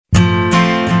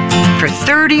for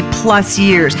 30 plus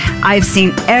years. I've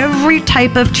seen every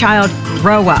type of child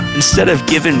grow up. Instead of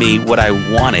giving me what I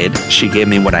wanted, she gave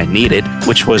me what I needed,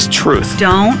 which was truth.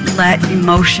 Don't let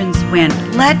emotions win.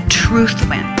 Let truth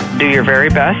win. Do your very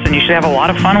best, and you should have a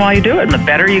lot of fun while you do it. And the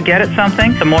better you get at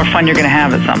something, the more fun you're going to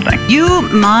have at something. You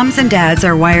moms and dads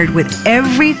are wired with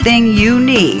everything you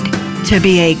need to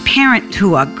be a parent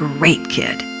to a great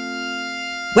kid.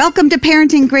 Welcome to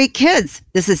Parenting Great Kids.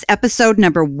 This is episode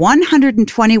number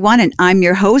 121, and I'm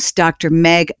your host, Dr.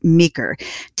 Meg Meeker.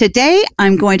 Today,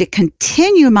 I'm going to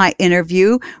continue my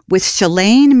interview with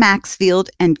Shalane Maxfield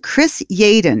and Chris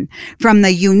Yaden from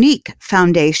the Unique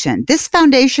Foundation. This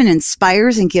foundation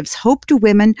inspires and gives hope to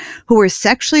women who were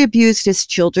sexually abused as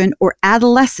children or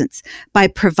adolescents by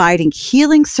providing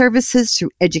healing services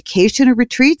through educational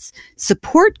retreats,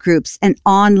 support groups, and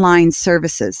online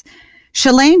services.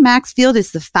 Shalane Maxfield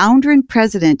is the founder and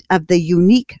president of the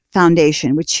Unique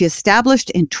Foundation, which she established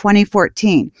in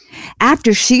 2014.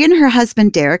 After she and her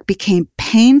husband, Derek, became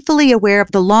painfully aware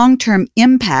of the long-term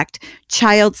impact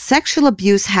child sexual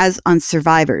abuse has on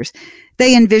survivors,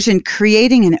 they envisioned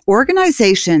creating an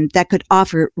organization that could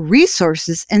offer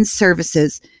resources and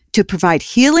services to provide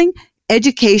healing,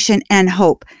 education, and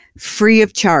hope free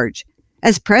of charge.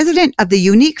 As president of the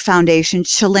Unique Foundation,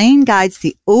 Shalane guides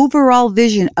the overall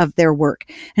vision of their work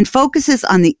and focuses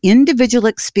on the individual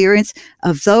experience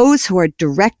of those who are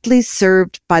directly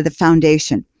served by the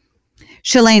foundation.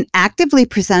 Shalane actively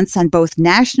presents on both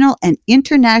national and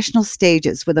international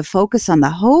stages with a focus on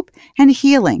the hope and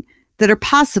healing that are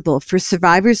possible for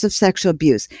survivors of sexual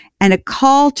abuse and a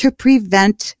call to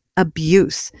prevent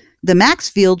abuse. The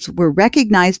Maxfields were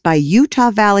recognized by Utah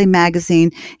Valley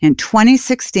Magazine in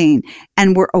 2016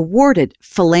 and were awarded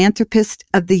Philanthropist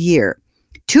of the Year.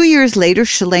 2 years later,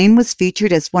 Shalane was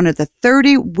featured as one of the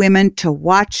 30 women to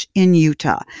watch in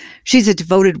Utah. She's a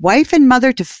devoted wife and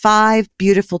mother to 5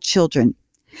 beautiful children.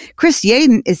 Chris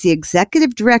Yaden is the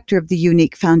executive director of the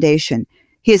Unique Foundation.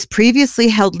 He has previously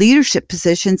held leadership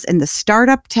positions in the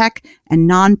startup, tech, and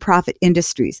nonprofit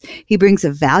industries. He brings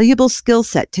a valuable skill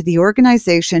set to the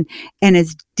organization and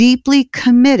is deeply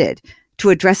committed to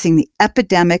addressing the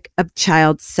epidemic of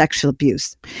child sexual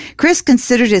abuse. Chris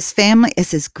considered his family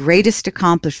as his greatest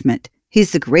accomplishment.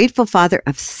 He's the grateful father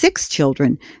of 6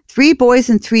 children, 3 boys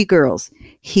and 3 girls.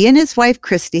 He and his wife,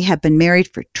 Christy, have been married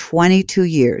for 22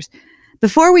 years.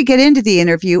 Before we get into the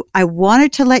interview, I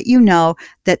wanted to let you know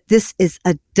that this is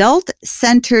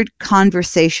adult-centered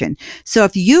conversation. So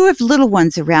if you have little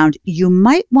ones around, you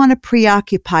might want to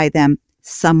preoccupy them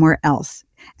somewhere else.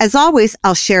 As always,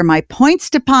 I'll share my points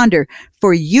to ponder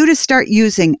for you to start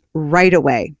using right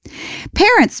away.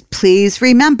 Parents, please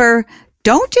remember,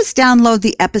 don't just download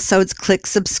the episodes, click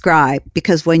subscribe,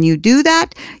 because when you do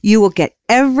that, you will get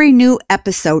every new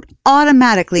episode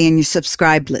automatically in your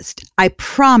subscribe list. I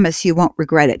promise you won't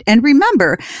regret it. And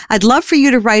remember, I'd love for you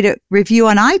to write a review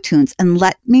on iTunes and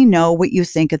let me know what you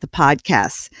think of the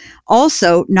podcasts.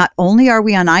 Also, not only are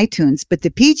we on iTunes, but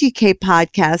the PGK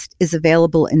podcast is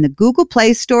available in the Google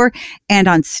Play Store and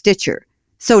on Stitcher.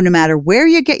 So no matter where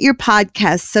you get your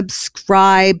podcasts,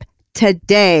 subscribe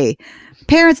today.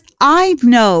 Parents, I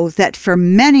know that for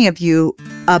many of you,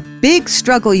 a big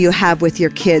struggle you have with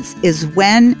your kids is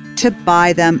when to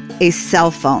buy them a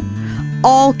cell phone.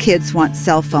 All kids want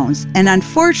cell phones, and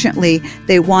unfortunately,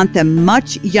 they want them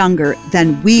much younger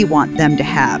than we want them to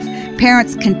have.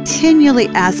 Parents continually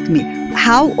ask me,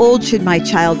 how old should my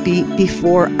child be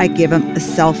before I give them a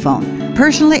cell phone?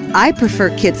 Personally, I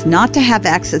prefer kids not to have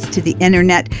access to the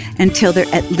internet until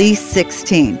they're at least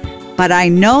 16. But I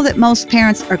know that most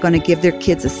parents are going to give their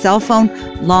kids a cell phone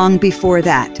long before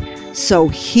that. So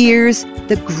here's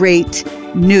the great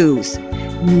news.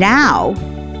 Now,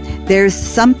 there's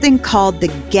something called the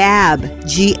GAB,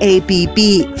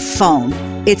 G-A-B-B phone.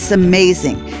 It's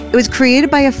amazing. It was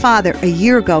created by a father a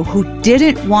year ago who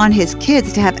didn't want his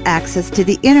kids to have access to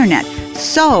the internet.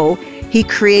 So he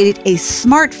created a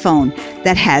smartphone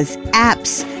that has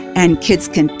apps, and kids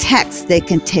can text, they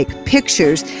can take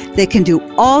pictures, they can do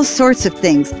all sorts of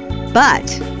things, but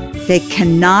they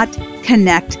cannot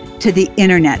connect to the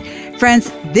internet.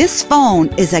 Friends, this phone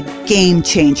is a game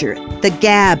changer, the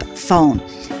GAB phone.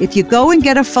 If you go and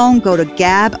get a phone, go to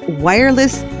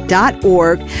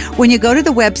gabwireless.org. When you go to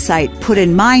the website, put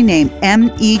in my name,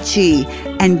 MEG,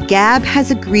 and Gab has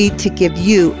agreed to give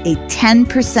you a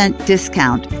 10%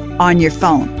 discount on your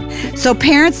phone. So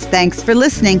parents, thanks for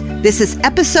listening. This is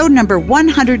episode number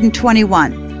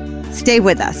 121. Stay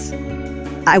with us.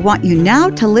 I want you now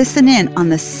to listen in on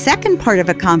the second part of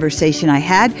a conversation I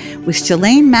had with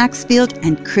Shalane Maxfield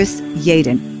and Chris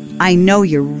Yaden. I know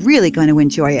you're really going to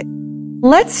enjoy it.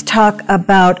 Let's talk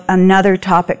about another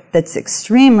topic that's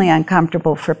extremely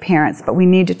uncomfortable for parents, but we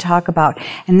need to talk about,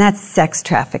 and that's sex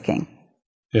trafficking.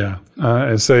 Yeah,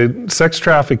 I say sex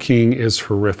trafficking is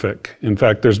horrific. In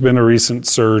fact, there's been a recent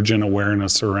surge in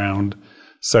awareness around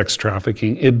sex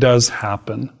trafficking. It does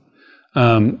happen.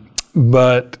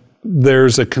 But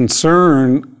there's a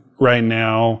concern right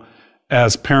now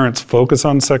as parents focus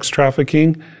on sex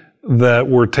trafficking that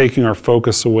we're taking our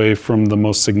focus away from the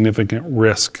most significant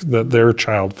risk that their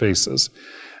child faces.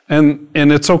 And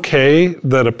it's okay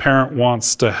that a parent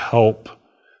wants to help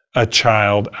a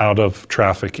child out of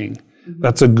trafficking.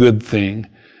 That's a good thing.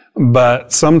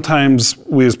 But sometimes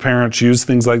we as parents use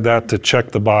things like that to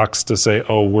check the box to say,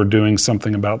 oh, we're doing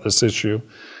something about this issue.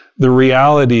 The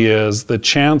reality is the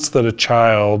chance that a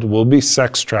child will be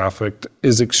sex trafficked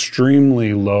is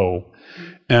extremely low.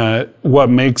 What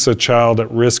makes a child at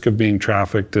risk of being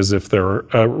trafficked is if they're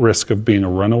at risk of being a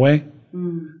runaway,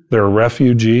 they're a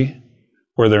refugee,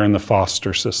 or they're in the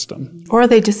foster system. Or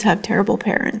they just have terrible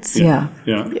parents. Yeah.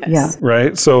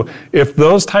 Right? So if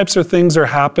those types of things are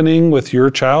happening with your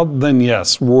child, then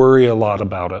yes, worry a lot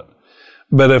about it.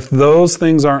 But if those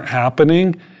things aren't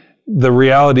happening, the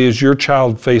reality is your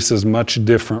child faces much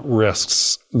different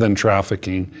risks than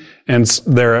trafficking. And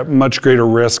they're at much greater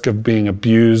risk of being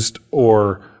abused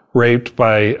or raped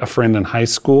by a friend in high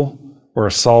school, or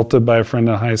assaulted by a friend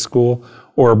in high school,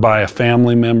 or by a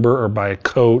family member, or by a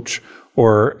coach,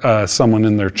 or someone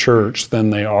in their church than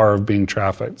they are of being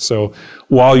trafficked. So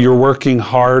while you're working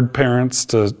hard, parents,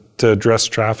 to address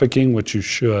trafficking, which you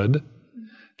should,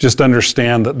 just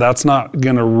understand that that's not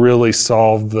going to really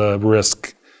solve the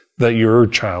risk that your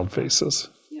child faces.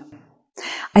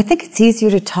 I think it's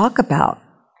easier to talk about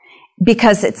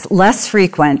because it's less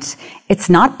frequent.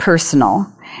 It's not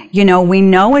personal. You know, we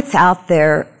know it's out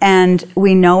there and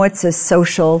we know it's a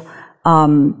social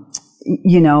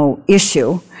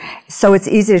issue. So it's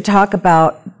easy to talk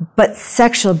about, but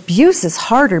sexual abuse is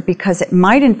harder because it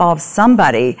might involve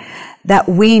somebody that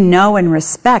we know and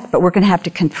respect, but we're going to have to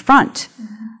confront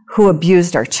who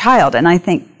abused our child. And I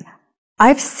think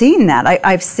I've seen that.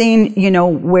 I've seen,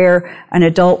 where an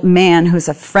adult man who's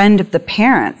a friend of the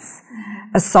parents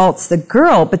assaults the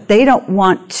girl, but they don't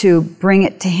want to bring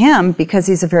it to him because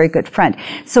he's a very good friend.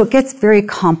 So it gets very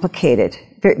complicated,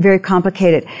 very, very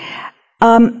complicated.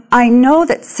 I know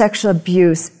that sexual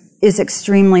abuse is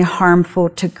extremely harmful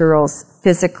to girls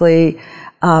physically,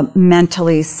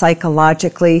 mentally,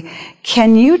 psychologically.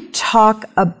 Can you talk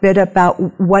a bit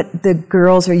about what the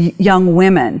girls or young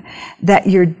women that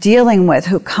you're dealing with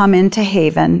who come into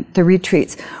Haven, the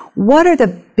retreats, what are the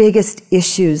biggest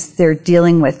issues they're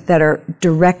dealing with that are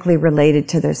directly related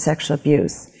to their sexual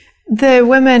abuse? The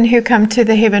women who come to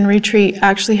the Haven Retreat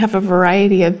actually have a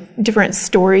variety of different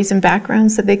stories and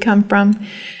backgrounds that they come from.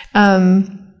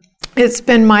 It's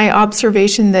been my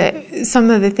observation that some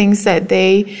of the things that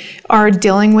they are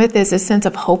dealing with is a sense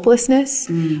of hopelessness,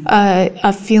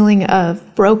 a feeling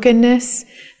of brokenness.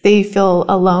 They feel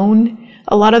alone.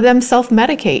 A lot of them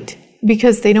self-medicate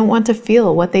because they don't want to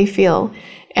feel what they feel.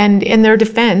 And in their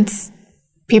defense,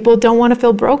 people don't want to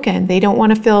feel broken. They don't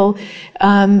want to feel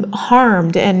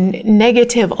harmed and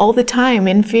negative all the time,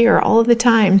 in fear all of the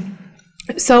time.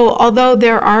 So although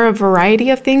there are a variety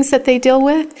of things that they deal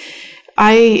with,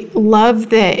 I love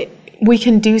that we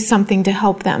can do something to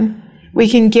help them. We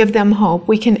can give them hope.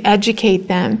 We can educate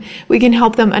them. We can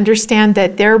help them understand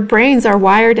that their brains are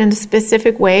wired in a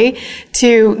specific way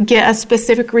to get a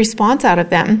specific response out of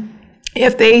them.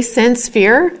 If they sense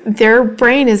fear, their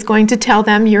brain is going to tell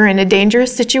them you're in a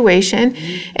dangerous situation,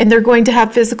 and they're going to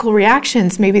have physical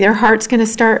reactions. Maybe their heart's going to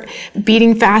start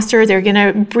beating faster. They're going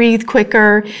to breathe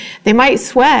quicker. They might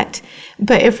sweat.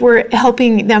 But if we're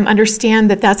helping them understand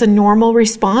that that's a normal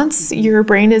response, your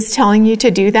brain is telling you to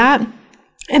do that,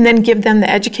 and then give them the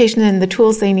education and the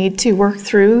tools they need to work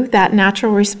through that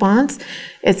natural response,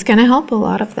 it's going to help a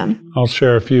lot of them. I'll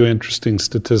share a few interesting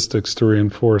statistics to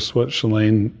reinforce what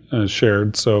Shalane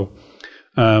shared. So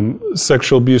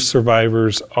sexual abuse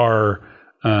survivors are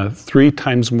 3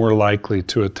 times more likely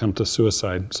to attempt a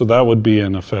suicide. So that would be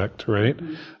an effect, right?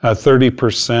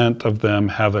 30% of them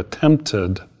have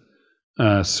attempted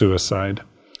suicide.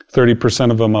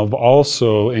 30% of them have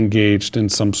also engaged in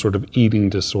some sort of eating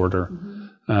disorder.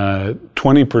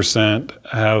 20%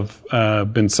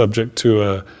 have been subject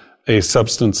to a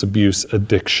substance abuse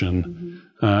addiction.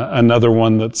 Another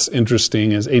one that's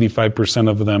interesting is 85%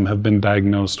 of them have been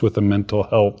diagnosed with a mental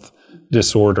health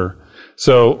disorder.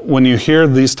 So when you hear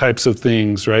these types of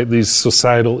things, right, these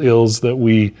societal ills that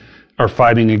we are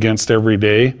fighting against every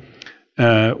day,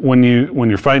 when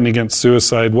you're fighting against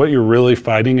suicide, what you're really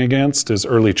fighting against is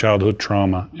early childhood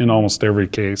trauma in almost every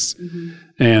case.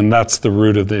 And that's the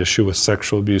root of the issue, with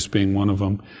sexual abuse being one of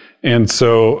them. And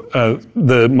so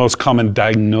the most common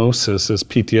diagnosis is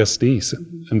PTSD.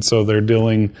 And so they're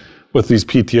dealing with these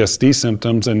PTSD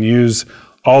symptoms and use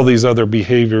all these other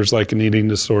behaviors like an eating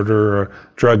disorder or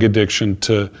drug addiction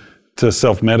to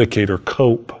self-medicate or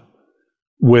cope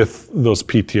with those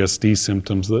PTSD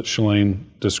symptoms that Shalane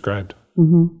described.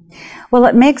 Well,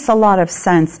 it makes a lot of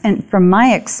sense. And from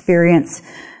my experience,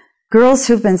 girls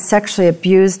who've been sexually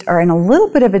abused are in a little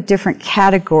bit of a different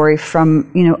category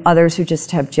from, others who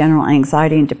just have general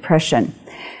anxiety and depression.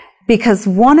 Because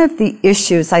one of the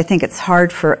issues I think it's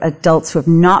hard for adults who have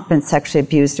not been sexually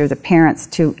abused, or the parents,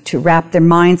 to wrap their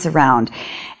minds around,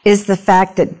 is the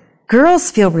fact that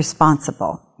girls feel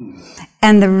responsible.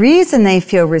 And the reason they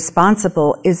feel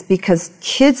responsible is because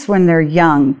kids, when they're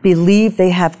young, believe they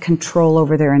have control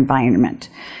over their environment.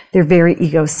 They're very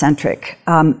egocentric.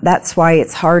 That's why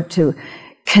it's hard to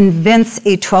convince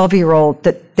a 12-year-old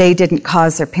that they didn't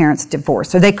cause their parents'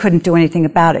 divorce, or they couldn't do anything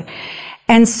about it.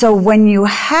 And so when you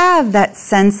have that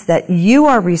sense that you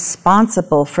are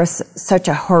responsible for such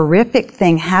a horrific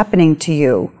thing happening to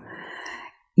you,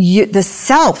 the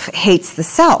self hates the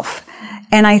self.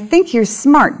 And I think you're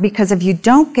smart, because if you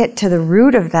don't get to the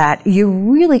root of that, you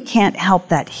really can't help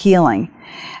that healing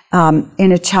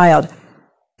in a child.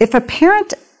 If a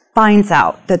parent finds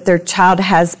out that their child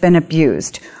has been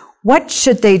abused, what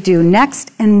should they do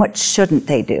next, and what shouldn't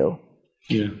they do?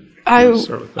 Yeah.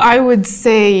 I would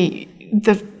say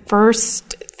the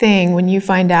first thing when you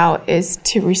find out is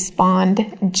to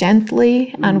respond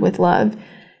gently and with love.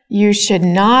 You should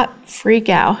not freak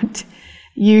out.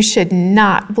 You should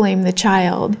not blame the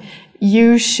child.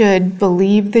 You should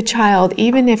believe the child,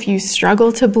 even if you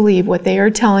struggle to believe what they are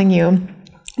telling you,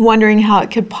 wondering how it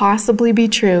could possibly be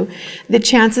true. The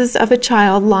chances of a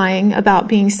child lying about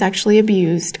being sexually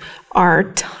abused are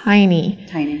tiny.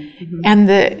 And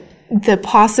the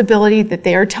possibility that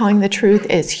they are telling the truth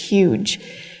is huge.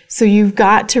 So you've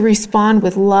got to respond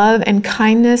with love and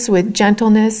kindness, with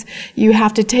gentleness. You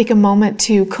have to take a moment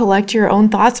to collect your own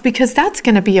thoughts, because that's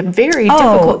going to be a very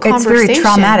difficult conversation. It's very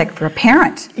traumatic for a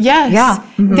parent. Yes. Yeah.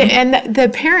 And the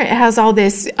parent has all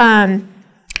this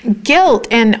guilt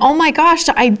and, oh my gosh,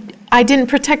 I didn't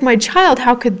protect my child.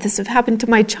 How could this have happened to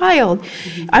my child?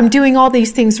 I'm doing all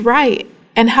these things right,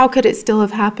 and how could it still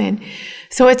have happened?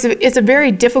 So it's a very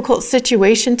difficult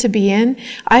situation to be in.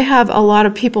 I have a lot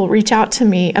of people reach out to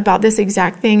me about this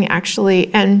exact thing,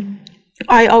 actually, and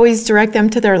I always direct them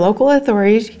to their local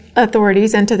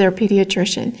authorities and to their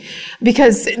pediatrician,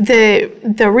 because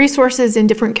the resources in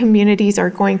different communities are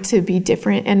going to be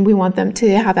different, and we want them to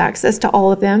have access to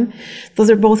all of them. Those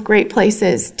are both great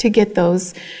places to get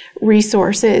those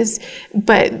resources.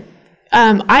 But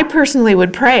I personally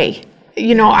would pray.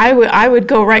 I would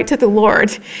go right to the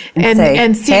Lord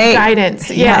and seek guidance.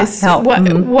 Yes. Help.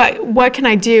 What can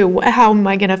I do? How am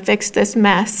I going to fix this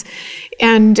mess?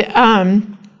 And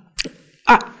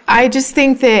I just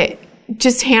think that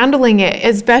just handling it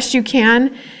as best you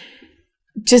can,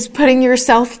 just putting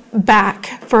yourself back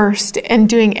first and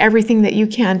doing everything that you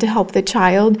can to help the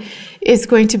child is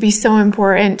going to be so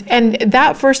important. And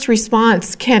that first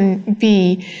response can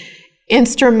be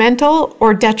instrumental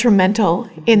or detrimental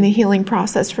in the healing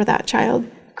process for that child.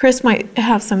 Chris might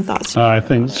have some thoughts. I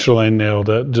think Shalane nailed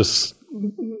it. Just,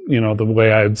 the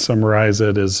way I'd summarize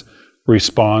it is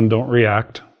respond, don't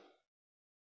react.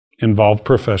 Involve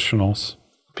professionals,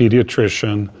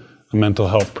 pediatrician, a mental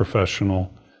health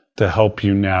professional, to help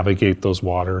you navigate those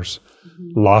waters.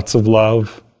 Lots of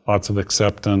love, lots of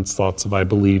acceptance, lots of I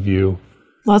believe you.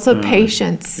 Lots of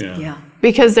patience. Yeah.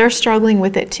 Because they're struggling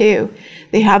with it too.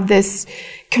 They have this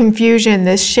confusion,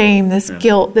 this shame, this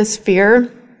guilt, this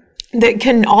fear that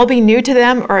can all be new to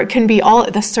them, or it can be all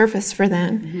at the surface for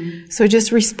them. So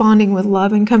just responding with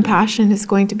love and compassion is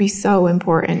going to be so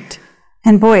important.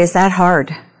 And boy, is that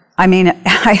hard. I mean,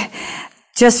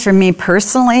 just for me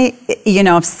personally,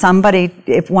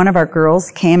 if one of our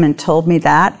girls came and told me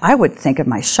that, I would think of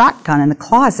my shotgun in the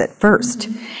closet first.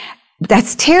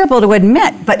 That's terrible to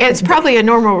admit, but it's probably a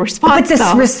normal response. But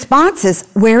this response is,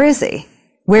 where is he?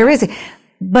 Where is he?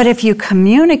 But if you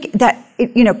communicate that,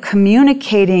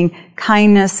 communicating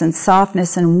kindness and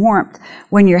softness and warmth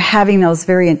when you're having those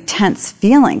very intense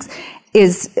feelings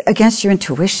is against your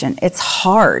intuition. It's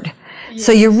hard. Yeah.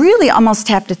 So you really almost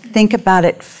have to think about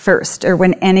it first, or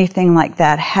when anything like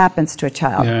that happens to a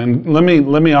child. Yeah, and let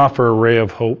me offer a ray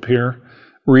of hope here.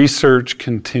 Research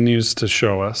continues to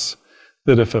show us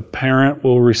that if a parent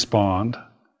will respond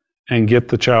and get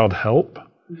the child help,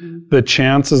 the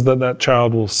chances that that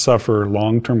child will suffer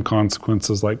long-term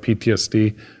consequences like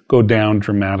PTSD go down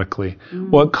dramatically.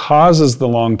 What causes the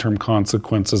long-term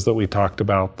consequences that we talked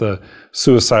about, the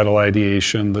suicidal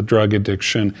ideation, the drug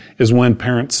addiction, is when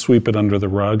parents sweep it under the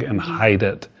rug and hide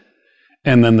it.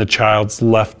 And then the child's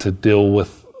left to deal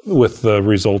with the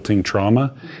resulting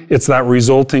trauma. It's that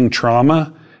resulting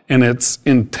trauma, and it's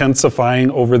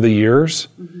intensifying over the years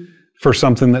for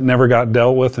something that never got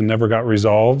dealt with and never got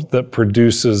resolved, that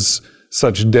produces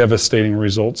such devastating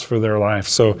results for their life.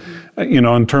 So,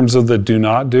 in terms of the do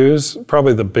not do's,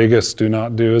 probably the biggest do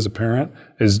not do as a parent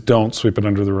is don't sweep it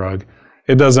under the rug.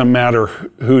 It doesn't matter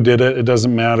who did it. It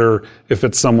doesn't matter if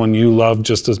it's someone you love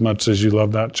just as much as you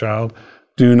love that child.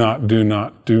 Do not,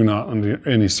 under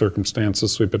any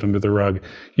circumstances, sweep it under the rug.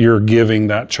 You're giving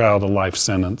that child a life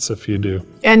sentence if you do.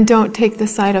 And don't take the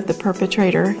side of the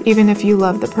perpetrator. Even if you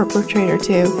love the perpetrator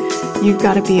too, you've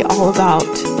got to be all about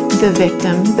the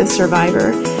victim, the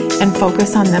survivor, and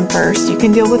focus on them first. You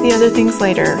can deal with the other things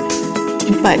later,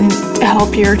 but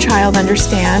help your child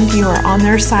understand you are on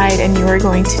their side and you are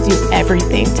going to do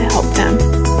everything to help them.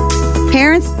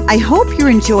 Parents, I hope you're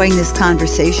enjoying this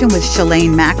conversation with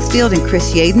Shalane Maxfield and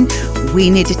Chris Yaden. We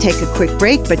need to take a quick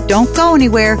break, but don't go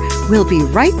anywhere. We'll be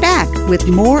right back with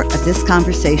more of this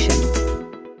conversation.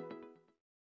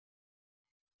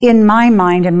 In my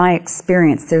mind and my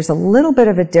experience, there's a little bit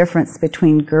of a difference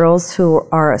between girls who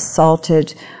are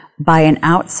assaulted by an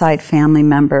outside family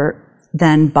member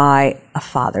than by a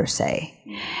father, say.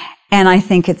 And I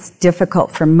think it's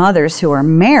difficult for mothers who are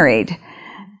married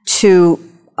to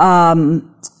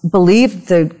believe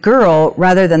the girl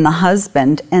rather than the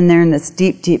husband, and they're in this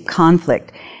deep, deep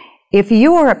conflict. If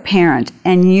you are a parent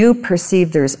and you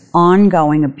perceive there's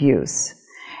ongoing abuse,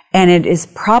 and it is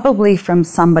probably from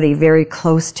somebody very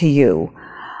close to you,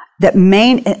 that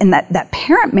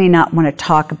parent may not want to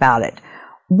talk about it,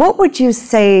 what would you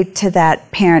say to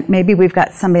that parent? Maybe we've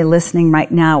got somebody listening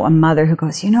right now, a mother who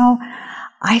goes,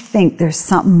 I think there's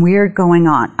something weird going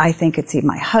on. I think it's either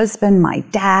my husband, my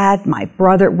dad, my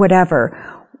brother, whatever.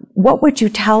 What would you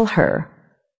tell her?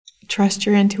 Trust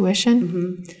your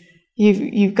intuition.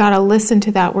 You've got to listen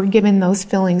to that. We're given those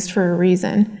feelings for a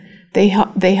reason. They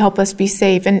help us be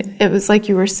safe. And it was like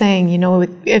you were saying,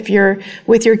 if you're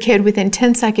with your kid within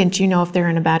 10 seconds, if they're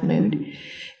in a bad mood.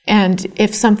 And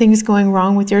if something's going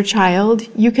wrong with your child,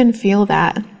 you can feel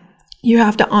that. You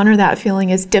have to honor that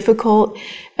feeling, as difficult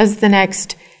as the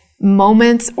next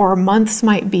moments or months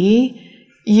might be.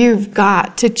 You've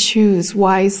got to choose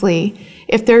wisely.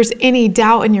 If there's any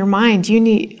doubt in your mind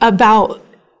about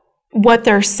what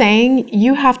they're saying,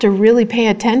 you have to really pay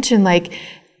attention. Like,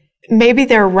 maybe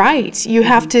they're right. You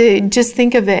have to just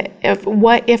think of it.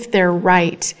 What if they're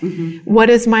right?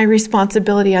 What is my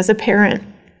responsibility as a parent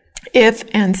if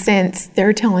and since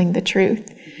they're telling the truth?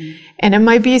 And it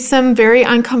might be some very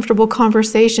uncomfortable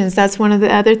conversations. That's one of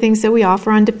the other things that we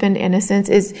offer on Defend Innocence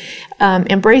is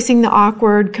embracing the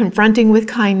awkward, confronting with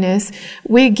kindness.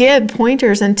 We give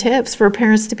pointers and tips for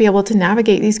parents to be able to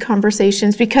navigate these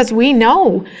conversations because we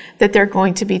know that they're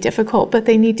going to be difficult, but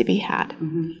they need to be had.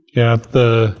 Yeah,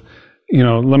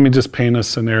 let me just paint a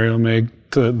scenario, Meg,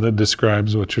 that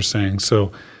describes what you're saying.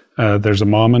 So there's a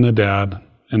mom and a dad,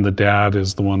 and the dad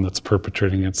is the one that's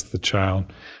perpetrating against the child.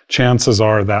 Chances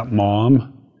are that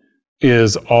mom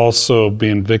is also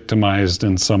being victimized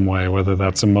in some way, whether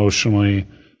that's emotionally,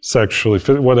 sexually,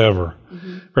 whatever,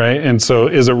 right? And so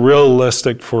is it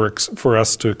realistic for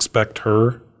us to expect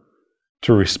her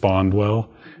to respond well?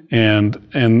 And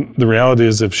the reality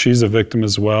is, if she's a victim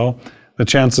as well, the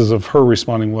chances of her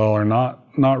responding well are not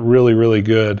really, really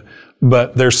good.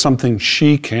 But there's something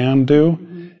she can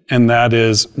do, and that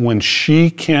is when she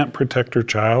can't protect her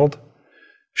child,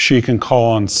 she can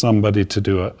call on somebody to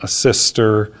do it, a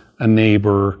sister, a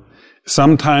neighbor.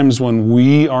 Sometimes when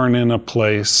we aren't in a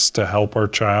place to help our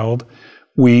child,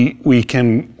 we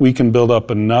can build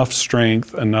up enough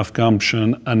strength, enough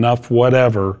gumption, enough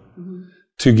whatever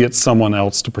to get someone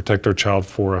else to protect our child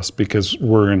for us because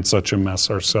we're in such a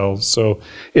mess ourselves. So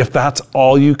if that's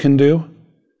all you can do,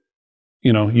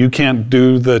 you can't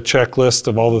do the checklist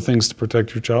of all the things to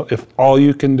protect your child. If all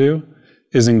you can do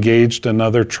is engaged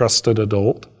another trusted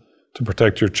adult to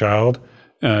protect your child,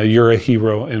 you're a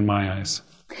hero in my eyes.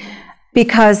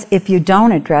 Because if you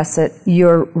don't address it,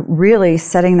 you're really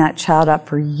setting that child up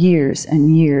for years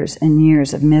and years and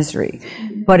years of misery.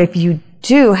 But if you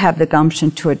do have the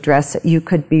gumption to address it, you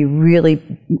could be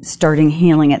really starting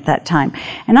healing at that time.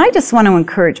 And I just want to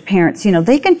encourage parents,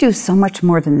 they can do so much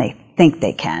more than they think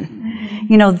they can.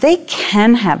 You know, they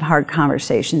can have hard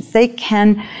conversations. They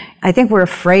can, I think we're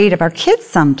afraid of our kids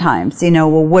sometimes, you know,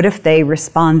 well, what if they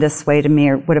respond this way to me,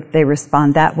 or what if they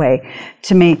respond that way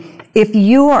to me? If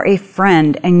you are a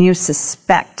friend and you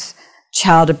suspect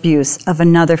child abuse of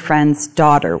another friend's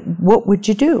daughter, what would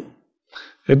you do?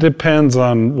 It depends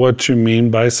on what you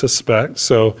mean by suspect.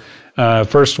 So,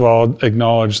 first of all,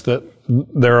 acknowledge that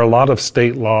there are a lot of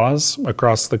state laws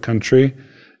across the country,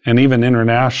 and even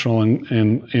international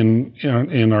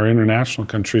in our international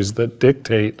countries, that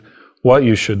dictate what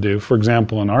you should do. For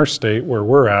example, in our state where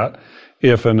we're at,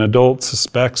 if an adult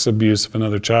suspects abuse of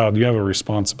another child, you have a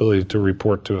responsibility to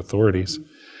report to authorities.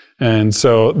 And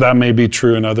so that may be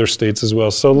true in other states as well.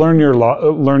 So learn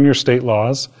your state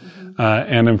laws.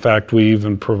 And in fact, we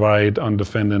even provide on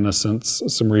Defend Innocence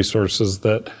some resources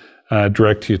that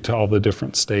direct you to all the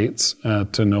different states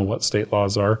to know what state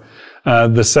laws are.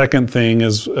 The second thing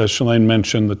is, Shalane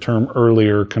mentioned the term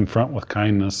earlier, confront with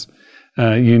kindness.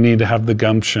 You need to have the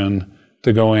gumption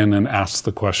to go in and ask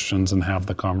the questions and have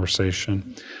the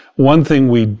conversation. One thing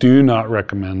we do not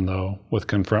recommend, though, with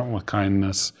confront with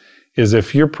kindness is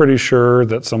if you're pretty sure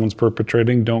that someone's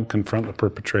perpetrating, don't confront the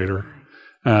perpetrator.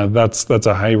 That's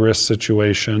a high-risk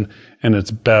situation, and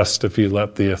it's best if you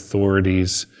let the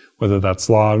authorities, whether that's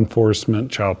law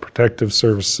enforcement, child protective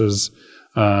services,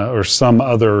 or some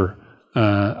other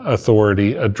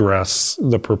authority, address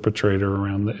the perpetrator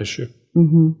around the issue.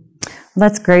 Mm-hmm.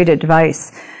 That's great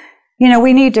advice. You know,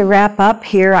 we need to wrap up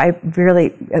here. I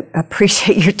really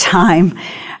appreciate your time.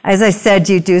 As I said,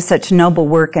 you do such noble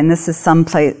work, and this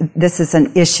is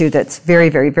an issue that's very,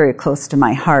 very, very close to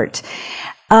my heart.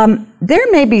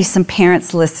 There may be some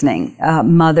parents listening,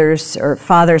 mothers or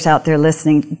fathers out there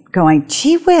listening, going,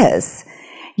 gee whiz,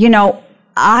 you know,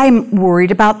 I'm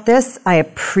worried about this. I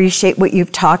appreciate what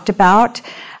you've talked about.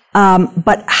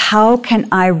 But how can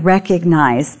I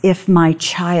recognize if my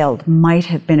child might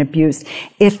have been abused,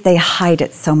 if they hide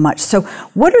it so much? So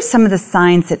what are some of the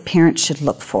signs that parents should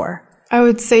look for? I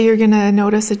would say you're going to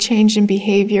notice a change in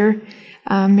behavior.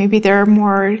 Maybe they're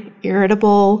more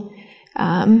irritable.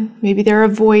 Maybe they're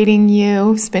avoiding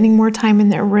you, spending more time in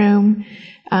their room.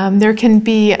 There can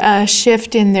be a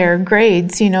shift in their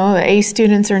grades. You know, A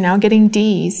students are now getting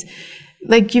Ds.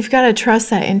 Like, you've got to trust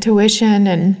that intuition,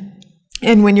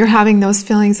 and when you're having those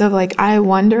feelings of like, I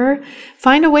wonder,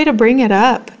 find a way to bring it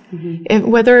up. Mm-hmm.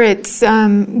 Whether it's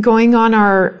going on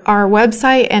our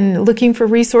website and looking for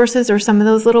resources or some of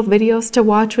those little videos to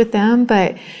watch with them,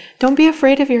 but don't be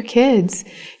afraid of your kids.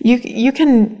 You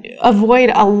can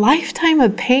avoid a lifetime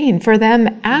of pain for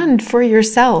them and for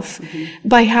yourself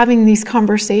by having these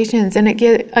conversations. And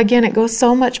it goes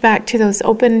so much back to those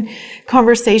open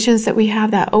conversations that we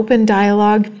have, that open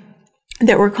dialogue,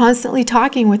 that we're constantly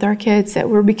talking with our kids, that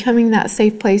we're becoming that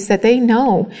safe place that they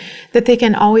know that they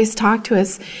can always talk to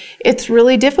us. It's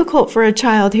really difficult for a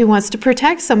child who wants to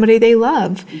protect somebody they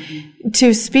love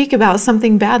to speak about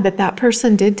something bad that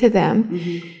person did to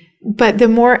them. But the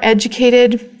more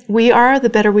educated we are, the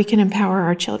better we can empower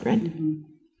our children.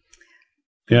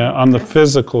 Yeah, on the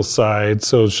physical side,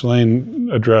 so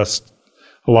Shalane addressed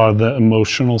a lot of the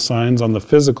emotional signs. On the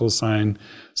physical side,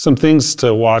 some things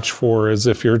to watch for is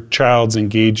if your child's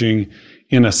engaging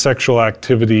in a sexual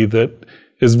activity that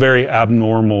is very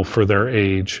abnormal for their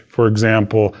age. For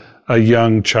example, a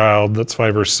young child that's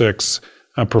 5 or 6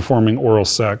 performing oral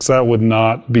sex. That would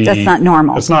not be... That's not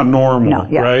normal. It's not normal, no,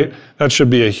 yeah. Right? That should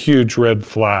be a huge red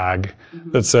flag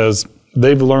that says,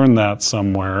 they've learned that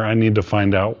somewhere. I need to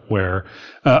find out where.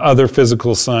 Other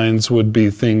physical signs would be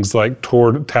things like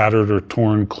tattered or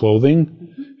torn clothing.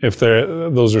 If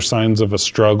those are signs of a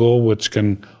struggle, which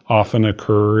can often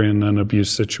occur in an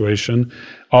abuse situation.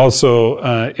 Also,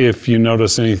 if you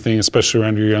notice anything, especially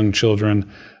around your young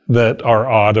children, that are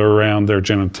odd around their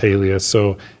genitalia,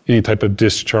 so any type of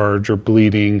discharge or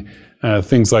bleeding,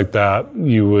 things like that,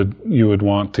 you would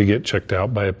want to get checked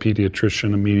out by a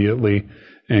pediatrician immediately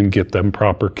and get them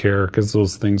proper care, because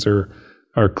those things are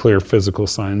clear physical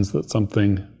signs that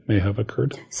something may have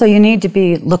occurred. So you need to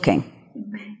be looking.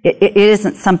 It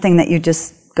isn't something that you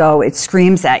just go, it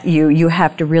screams at you. You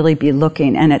have to really be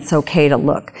looking, and it's okay to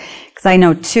look. Because I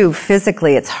know, too,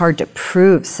 physically it's hard to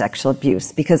prove sexual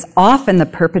abuse because often the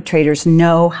perpetrators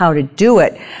know how to do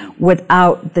it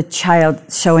without the child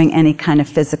showing any kind of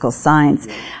physical signs.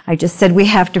 I just said we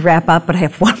have to wrap up, but I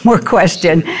have one more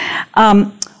question.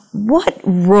 What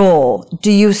role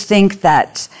do you think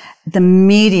that the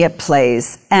media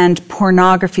plays and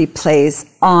pornography plays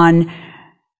on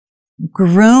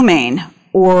grooming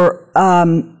or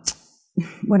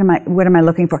what am I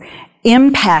looking for?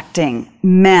 Impacting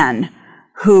men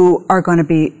who are going to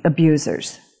be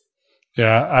abusers?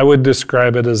 Yeah, I would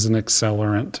describe it as an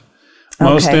accelerant.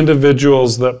 Most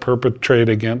individuals that perpetrate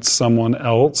against someone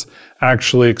else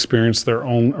actually experience their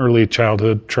own early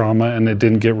childhood trauma and it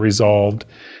didn't get resolved.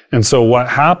 And so what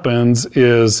happens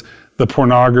is the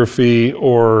pornography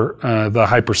or the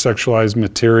hypersexualized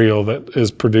material that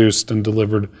is produced and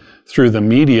delivered through the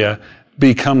media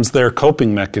becomes their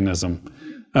coping mechanism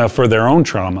for their own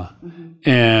trauma.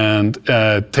 And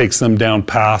takes them down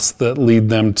paths that lead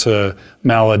them to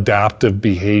maladaptive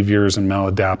behaviors and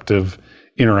maladaptive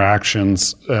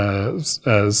interactions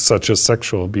such as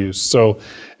sexual abuse. So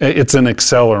it's an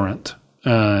accelerant.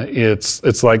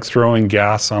 It's like throwing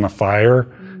gas on a fire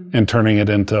and turning it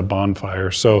into a bonfire.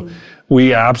 So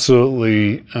we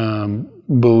absolutely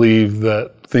believe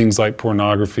that things like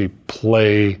pornography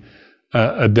play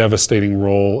a devastating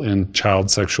role in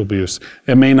child sexual abuse.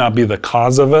 It may not be the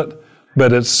cause of it,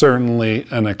 but it's certainly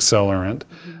an accelerant.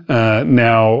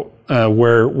 Now,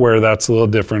 where that's a little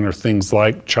different are things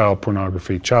like child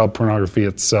pornography. Child pornography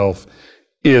itself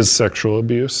is sexual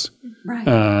abuse,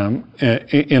 in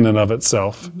and of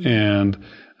itself. And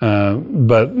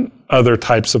but other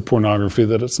types of pornography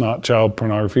that it's not child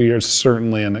pornography are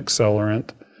certainly an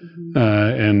accelerant,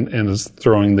 and is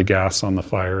throwing the gas on the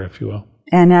fire, if you will.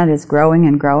 And that is growing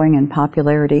and growing in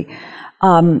popularity.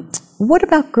 What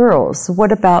about girls?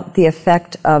 What about the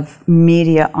effect of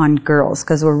media on girls?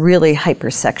 Because we're really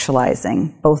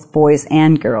hypersexualizing both boys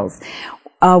and girls.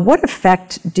 What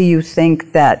effect do you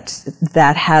think that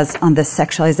has on the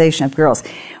sexualization of girls?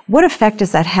 What effect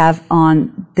does that have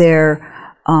on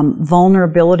their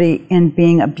vulnerability in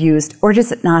being abused, or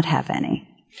does it not have any?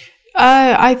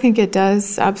 I think it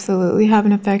does absolutely have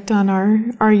an effect on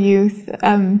our youth.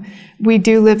 We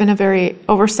do live in a very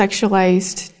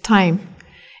over-sexualized time,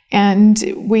 and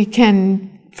we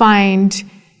can find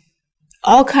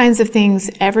all kinds of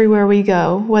things everywhere we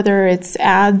go, whether it's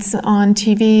ads on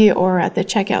TV or at the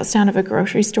checkout stand of a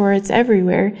grocery store, it's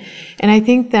everywhere. And I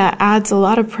think that adds a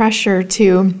lot of pressure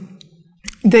to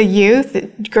the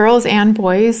youth, girls and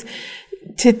boys,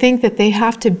 to think that they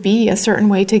have to be a certain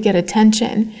way to get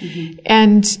attention.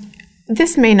 And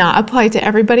this may not apply to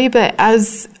everybody, but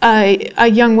as a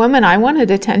young woman, I wanted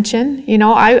attention. You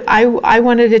know, I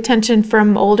wanted attention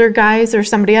from older guys or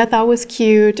somebody I thought was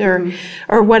cute or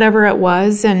whatever it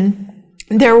was. And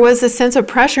there was a sense of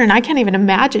pressure, and I can't even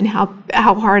imagine how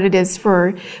hard it is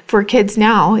for kids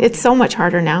now. It's so much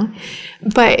harder now.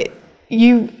 But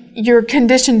you're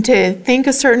conditioned to think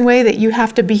a certain way, that you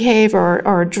have to behave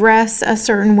or dress a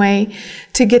certain way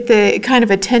to get the kind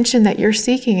of attention that you're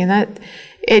seeking, and that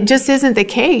it just isn't the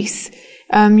case.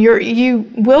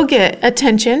 You will get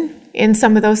attention in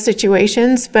some of those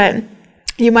situations, but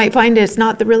you might find it's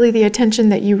not really the attention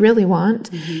that you really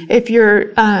want. If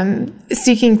you're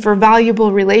seeking for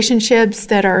valuable relationships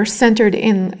that are centered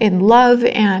in love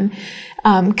and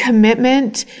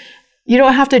commitment, you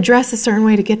don't have to dress a certain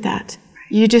way to get that.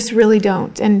 You just really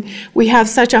don't. And we have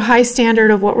such a high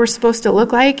standard of what we're supposed to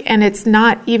look like, and it's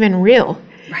not even real.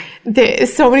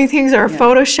 So many things are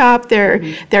photoshopped,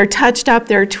 they're touched up,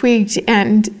 they're tweaked,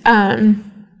 and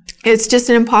it's just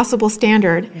an impossible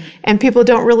standard. And people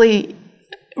don't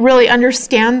really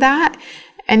understand that,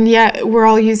 and yet we're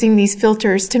all using these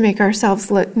filters to make ourselves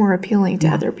look more appealing to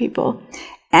other people.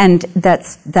 And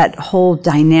that whole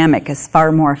dynamic is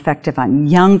far more effective on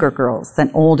younger girls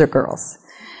than older girls,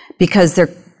 because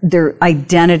their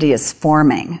identity is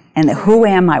forming. And who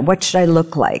am I? What should I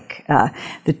look like?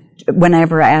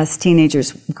 Whenever I ask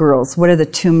teenagers, girls, what are the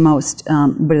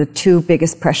two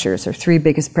biggest pressures or three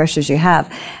biggest pressures you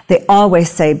have? They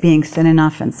always say being thin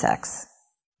enough and sex.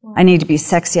 I need to be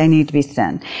sexy, I need to be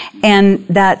thin. And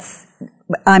that's,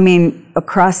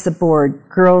 across the board,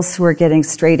 girls who are getting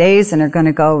straight A's and are going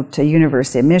to go to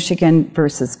University of Michigan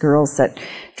versus girls that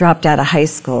dropped out of high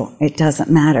school, it doesn't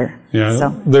matter. Yeah,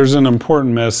 so there's an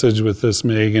important message with this,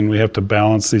 Meg, and we have to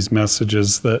balance these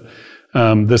messages that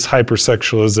this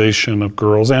hypersexualization of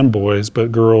girls and boys,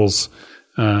 but girls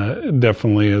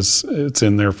definitely it's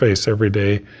in their face every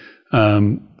day.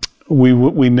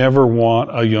 We never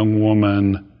want a young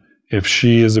woman, if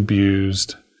she is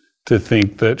abused, to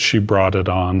think that she brought it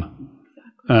on.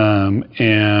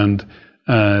 And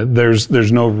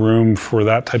there's no room for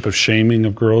that type of shaming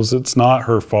of girls. It's not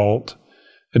her fault.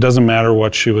 It doesn't matter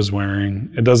what she was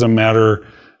wearing. It doesn't matter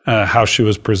how she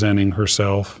was presenting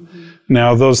herself.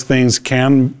 Now, those things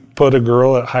can put a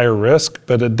girl at higher risk,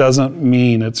 but it doesn't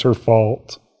mean it's her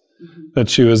fault that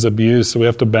she was abused. So we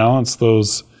have to balance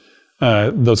those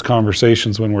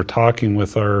conversations when we're talking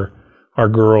with our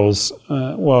girls,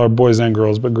 our boys and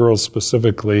girls, but girls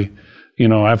specifically. You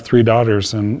know, I have 3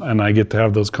 daughters, and I get to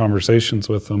have those conversations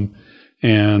with them.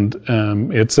 And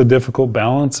it's a difficult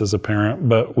balance as a parent,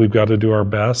 but we've got to do our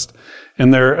best.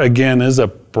 And there, again, is a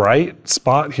bright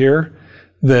spot here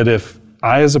that if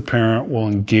I, as a parent, will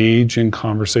engage in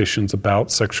conversations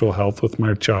about sexual health with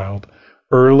my child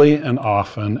early and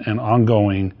often and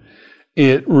ongoing,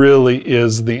 it really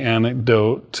is the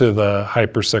antidote to the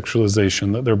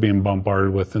hypersexualization that they're being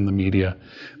bombarded with in the media.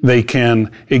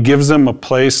 It gives them a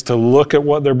place to look at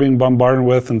what they're being bombarded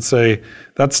with and say,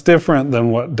 that's different than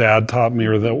what dad taught me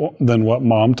or than what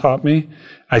mom taught me.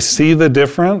 I see the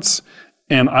difference,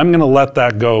 and I'm going to let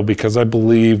that go because I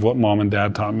believe what mom and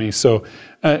dad taught me. So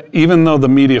even though the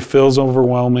media feels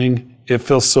overwhelming, it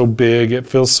feels so big, it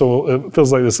feels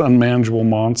like this unmanageable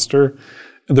monster,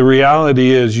 the reality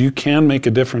is you can make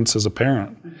a difference as a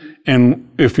parent. And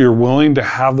if you're willing to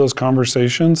have those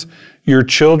conversations, your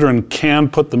children can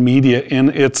put the media in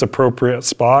its appropriate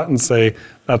spot and say,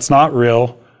 that's not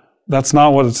real, that's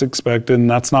not what it's expected, and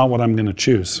that's not what I'm going to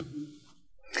choose.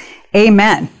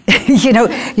 Amen.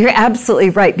 You're absolutely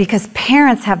right, because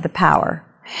parents have the power.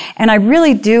 And I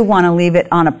really do want to leave it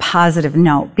on a positive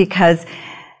note, because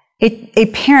a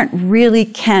parent really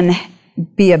can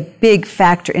be a big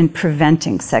factor in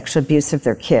preventing sexual abuse of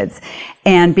their kids.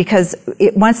 And because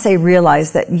once they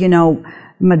realize that,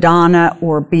 Madonna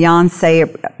or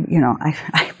Beyonce,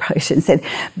 I probably shouldn't say it,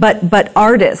 but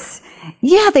artists,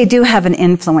 yeah, they do have an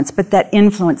influence, but that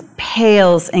influence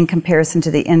pales in comparison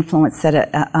to the influence that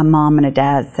a mom and a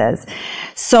dad says.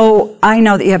 So I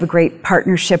know that you have a great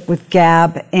partnership with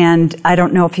Gab, and I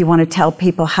don't know if you want to tell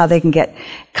people how they can get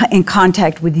in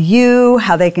contact with you,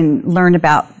 how they can learn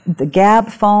about the Gab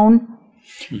phone.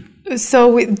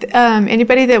 So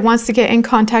anybody that wants to get in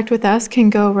contact with us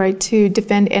can go right to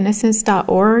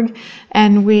defendinnocence.org,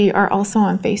 and we are also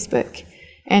on Facebook.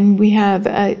 And we have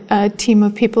a team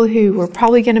of people who are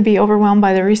probably going to be overwhelmed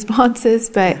by the responses,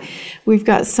 but we've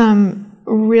got some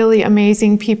really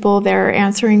amazing people that are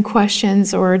answering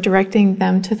questions or directing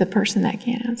them to the person that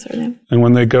can answer them. And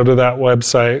when they go to that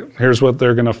website, here's what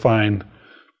they're going to find.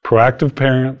 Proactive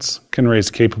parents can raise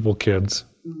capable kids.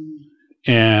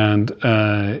 And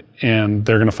they're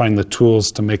going to find the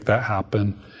tools to make that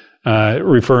happen.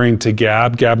 Referring to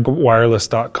Gab,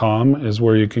 gabwireless.com is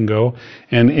where you can go.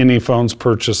 And any phones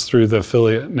purchased through the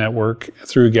affiliate network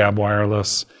through Gab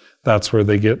Wireless, that's where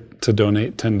they get to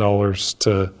donate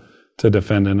 $10 to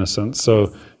Defend Innocence.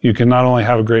 So you can not only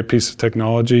have a great piece of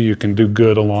technology, you can do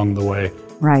good along the way.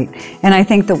 Right. And I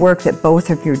think the work that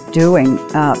both of you are doing,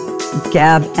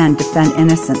 Gab and Defend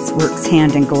Innocence, works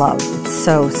hand in glove. It's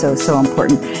so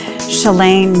important.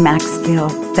 Shalane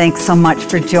Maxfield, thanks so much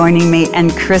for joining me.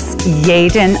 And Chris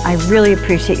Yaden, I really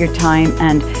appreciate your time,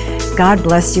 and God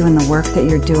bless you in the work that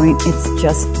you're doing. It's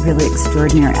just really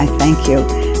extraordinary. I thank you.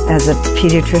 As a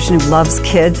pediatrician who loves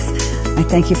kids, I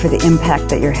thank you for the impact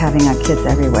that you're having on kids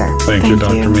everywhere. Thank you,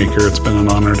 Dr. Meeker. It's been an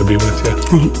honor to be with you.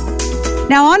 Thanks.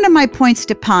 Now on to my points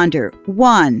to ponder.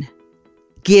 1,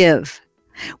 give.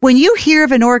 When you hear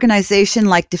of an organization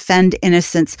like Defend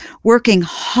Innocence working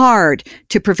hard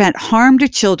to prevent harm to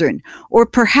children, or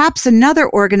perhaps another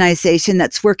organization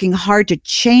that's working hard to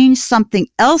change something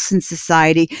else in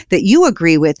society that you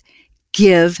agree with,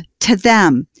 give to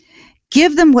them.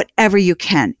 Give them whatever you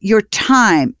can, your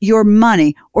time, your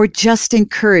money, or just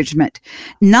encouragement.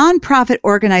 Nonprofit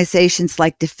organizations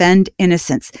like Defend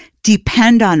Innocence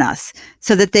depend on us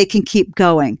so that they can keep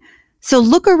going. So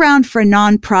look around for a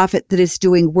nonprofit that is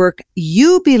doing work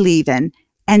you believe in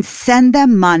and send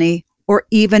them money or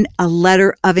even a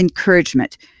letter of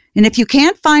encouragement. And if you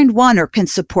can't find one or can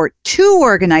support 2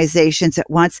 organizations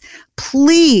at once,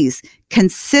 please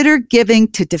consider giving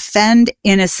to Defend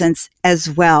Innocence as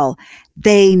well.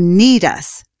 They need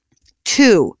us.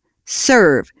 2,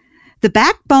 serve. The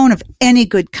backbone of any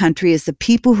good country is the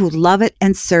people who love it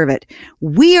and serve it.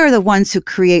 We are the ones who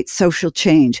create social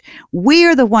change. We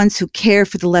are the ones who care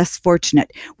for the less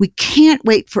fortunate. We can't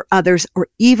wait for others or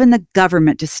even the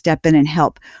government to step in and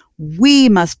help. We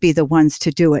must be the ones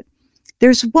to do it.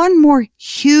 There's one more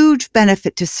huge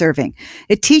benefit to serving.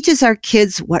 It teaches our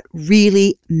kids what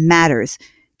really matters.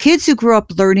 Kids who grow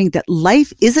up learning that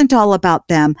life isn't all about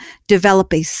them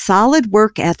develop a solid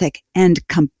work ethic and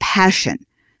compassion.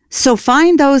 So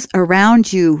find those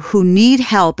around you who need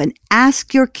help and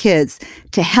ask your kids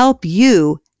to help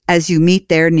you as you meet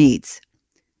their needs.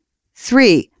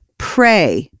 3,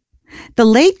 pray. The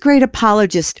late great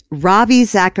apologist Ravi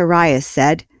Zacharias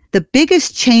said, "The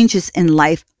biggest changes in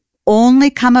life only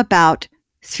come about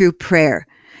through prayer."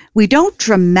 We don't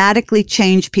dramatically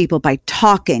change people by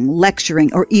talking,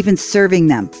 lecturing, or even serving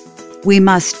them. We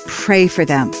must pray for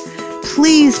them.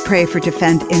 Please pray for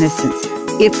Defend Innocence.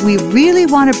 If we really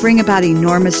want to bring about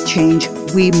enormous change,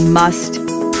 we must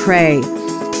pray.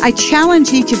 I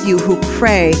challenge each of you who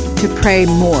pray to pray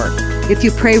more. If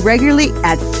you pray regularly,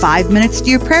 add 5 minutes to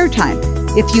your prayer time.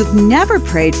 If you've never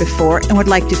prayed before and would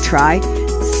like to try,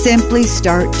 simply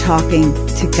start talking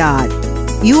to God.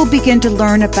 You will begin to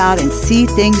learn about and see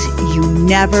things you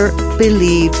never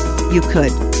believed you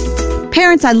could.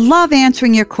 Parents, I love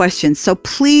answering your questions, so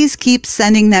please keep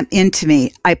sending them in to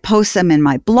me. I post them in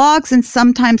my blogs, and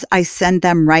sometimes I send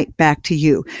them right back to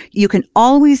you. You can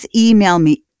always email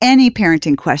me any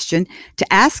parenting question to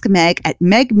Ask Meg at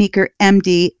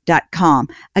megmeekermd.com.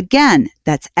 Again,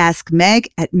 that's Ask Meg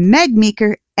at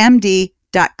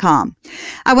megmeekermd.com.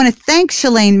 I want to thank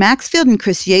Shalane Maxfield and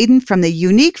Chris Yaden from the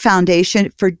Unique Foundation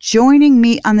for joining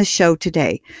me on the show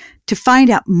today. To find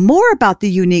out more about the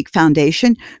Unique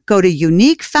Foundation, go to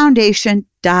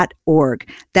uniquefoundation.org.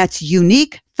 That's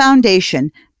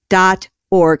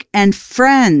uniquefoundation.org. And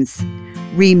friends,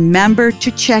 remember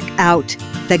to check out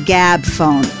the Gabb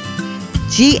phone,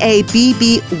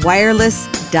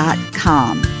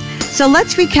 GABBwireless.com. So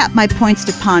let's recap my points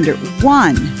to ponder.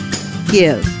 1,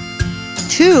 give.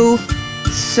 2,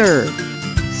 serve.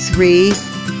 3,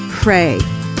 pray.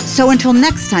 So until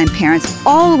next time, parents,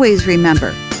 always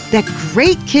remember that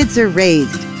great kids are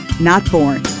raised, not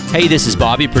born. Hey, this is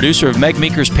Bobby, producer of Meg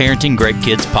Meeker's Parenting Great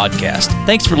Kids podcast.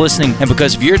 Thanks for listening, and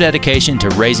because of your dedication to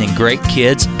raising great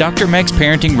kids, Dr. Meg's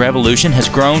Parenting Revolution has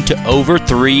grown to over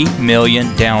 3 million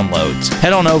downloads.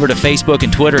 Head on over to Facebook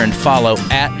and Twitter and follow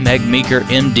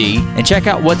 @MegMeekerMD and check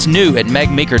out what's new at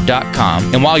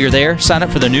megmeeker.com. And while you're there, sign up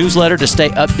for the newsletter to stay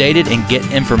updated and get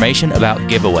information about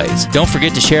giveaways. Don't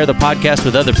forget to share the podcast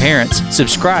with other parents,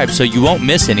 subscribe so you won't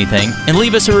miss anything, and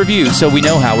leave us a review so we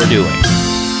know how we're doing.